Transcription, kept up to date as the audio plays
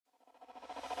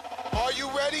Are you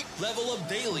ready? Level Up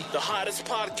Daily, the hottest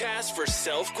podcast for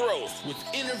self-growth with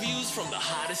interviews from the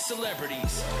hottest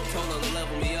celebrities. Told her to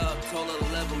level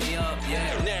me up,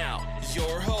 yeah. Now,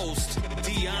 your host,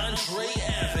 DeAndre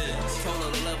Evans. Told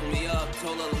her to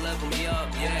level me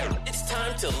up, yeah. It's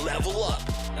time to level up.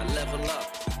 Now level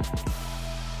up.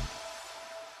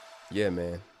 Yeah,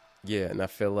 man. Yeah, and I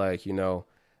feel like,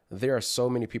 there are so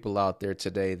many people out there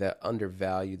today that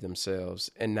undervalue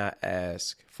themselves and not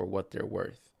ask for what they're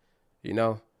worth.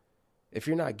 If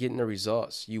you're not getting the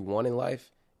results you want in life,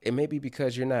 it may be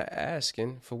because you're not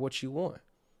asking for what you want,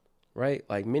 right?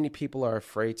 Like many people are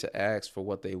afraid to ask for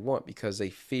what they want because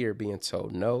they fear being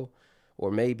told no,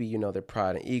 or maybe, their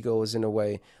pride and ego is in the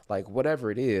way. Like whatever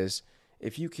it is,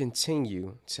 if you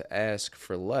continue to ask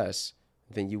for less,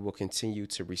 then you will continue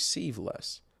to receive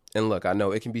less. And look, I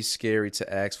know it can be scary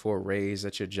to ask for a raise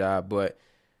at your job, but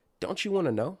don't you want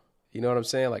to know? You know what I'm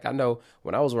saying? Like, I know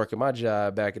when I was working my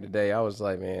job back in the day, I was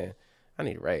like, man, I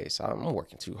need a raise. I'm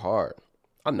working too hard.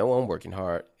 I know I'm working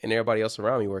hard, and everybody else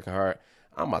around me working hard.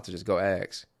 I'm about to just go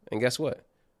ask. And guess what?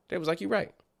 They was like, you're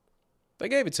right. They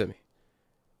gave it to me.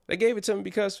 They gave it to me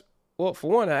because, well,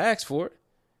 for one, I asked for it.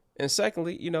 And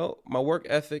secondly, my work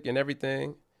ethic and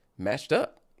everything matched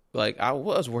up. Like, I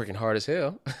was working hard as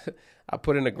hell. I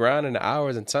put in the grind and the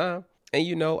hours and time.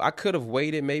 And, I could have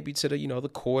waited maybe to the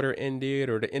quarter ended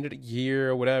or the end of the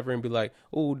year or whatever and be like,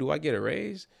 oh, do I get a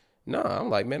raise? No, I'm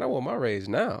like, man, I want my raise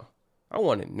now. I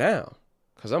want it now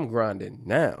because I'm grinding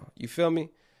now. You feel me?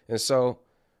 And so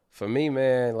for me,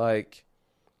 man, like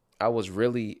I was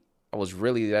really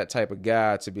that type of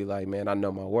guy to be like, man, I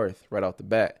know my worth right off the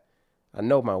bat. I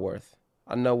know my worth.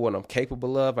 I know what I'm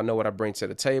capable of. I know what I bring to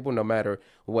the table, no matter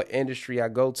what industry I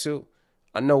go to.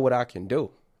 I know what I can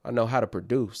do. I know how to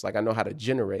produce. Like, I know how to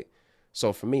generate.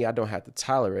 So for me, I don't have to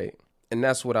tolerate. And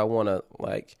that's what I want to,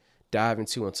 dive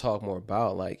into and talk more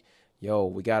about. Like, yo,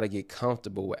 we got to get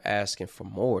comfortable with asking for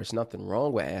more. There's nothing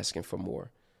wrong with asking for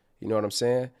more. You know what I'm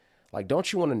saying? Like,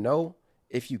 don't you want to know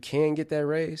if you can get that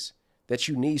raise that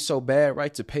you need so bad,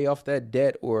 right, to pay off that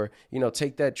debt or,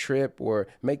 take that trip or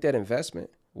make that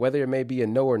investment? Whether it may be a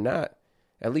no or not,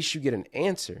 at least you get an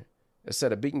answer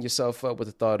instead of beating yourself up with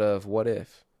the thought of what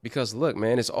if. Because look,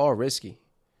 man, it's all risky,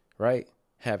 right?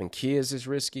 Having kids is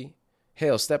risky.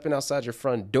 Hell, stepping outside your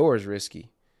front door is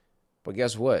risky. But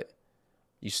guess what?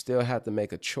 You still have to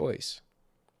make a choice.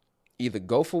 Either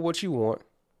go for what you want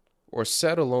or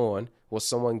settle on what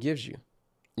someone gives you.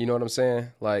 You know what I'm saying?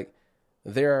 Like,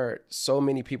 there are so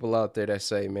many people out there that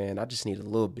say, man, I just need a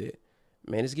little bit.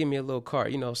 Man, just give me a little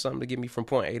car, something to get me from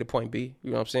point A to point B.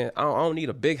 You know what I'm saying? I don't need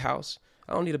a big house.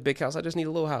 I just need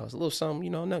a little house, a little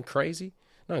something, nothing crazy.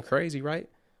 Nothing crazy, right?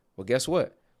 Well, guess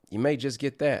what? You may just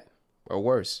get that or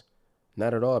worse.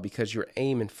 Not at all, because you're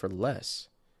aiming for less.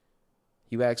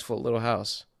 You ask for a little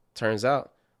house. Turns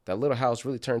out that little house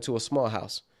really turned to a small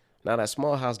house. Now that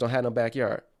small house don't have no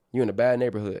backyard. You in a bad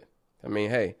neighborhood. I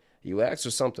mean, hey, you asked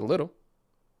for something little.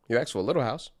 You asked for a little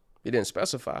house. You didn't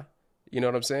specify. You know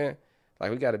what I'm saying?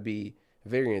 Like, we got to be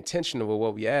very intentional with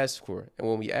what we ask for. And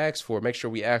when we ask for, make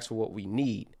sure we ask for what we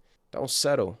need. Don't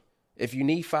settle. If you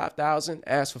need 5,000,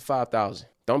 ask for 5,000.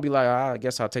 Don't be like, I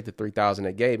guess I'll take the 3,000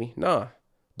 they gave me. Nah,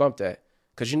 bump that.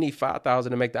 Because you need 5,000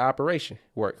 to make the operation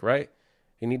work, right?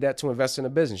 You need that to invest in a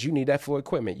business. You need that for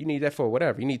equipment. You need that for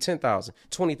whatever. You need 10,000,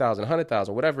 20,000,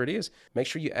 100,000, whatever it is. Make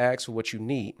sure you ask for what you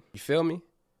need. You feel me?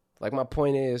 Like, my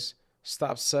point is,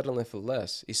 stop settling for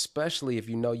less, especially if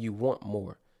you know you want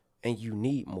more and you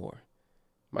need more.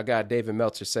 My guy David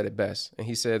Meltzer said it best, and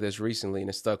he said this recently, and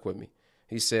it stuck with me.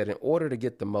 He said, in order to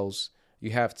get the most,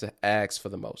 you have to ask for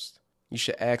the most. You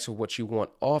should ask for what you want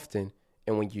often,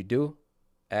 and when you do,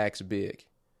 ask big.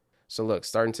 So look,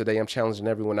 starting today, I'm challenging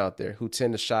everyone out there who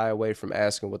tend to shy away from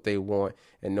asking what they want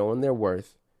and knowing their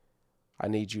worth. I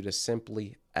need you to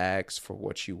simply ask for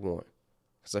what you want.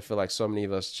 Because I feel like so many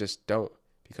of us just don't,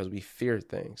 because we fear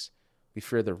things. We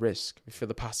fear the risk. We fear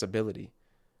the possibility.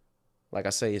 Like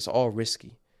I say, it's all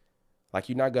risky. Like,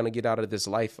 you're not going to get out of this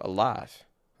life alive.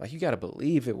 Like, you got to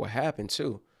believe it will happen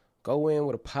too. Go in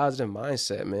with a positive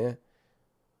mindset, man.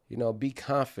 Be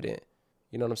confident.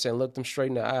 You know what I'm saying? Look them straight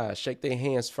in the eyes. Shake their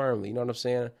hands firmly. You know what I'm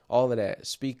saying? All of that.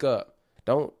 Speak up.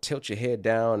 Don't tilt your head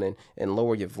down and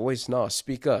lower your voice. No,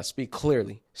 speak up. Speak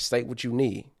clearly. State what you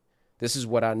need. This is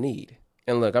what I need.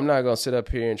 And look, I'm not going to sit up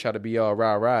here and try to be all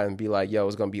rah-rah and be like, yo,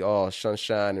 it's going to be all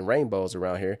sunshine and rainbows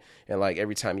around here. And like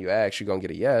every time you ask, you're going to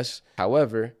get a yes.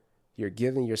 However, you're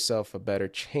giving yourself a better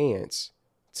chance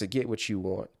to get what you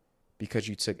want because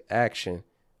you took action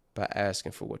by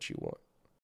asking for what you want.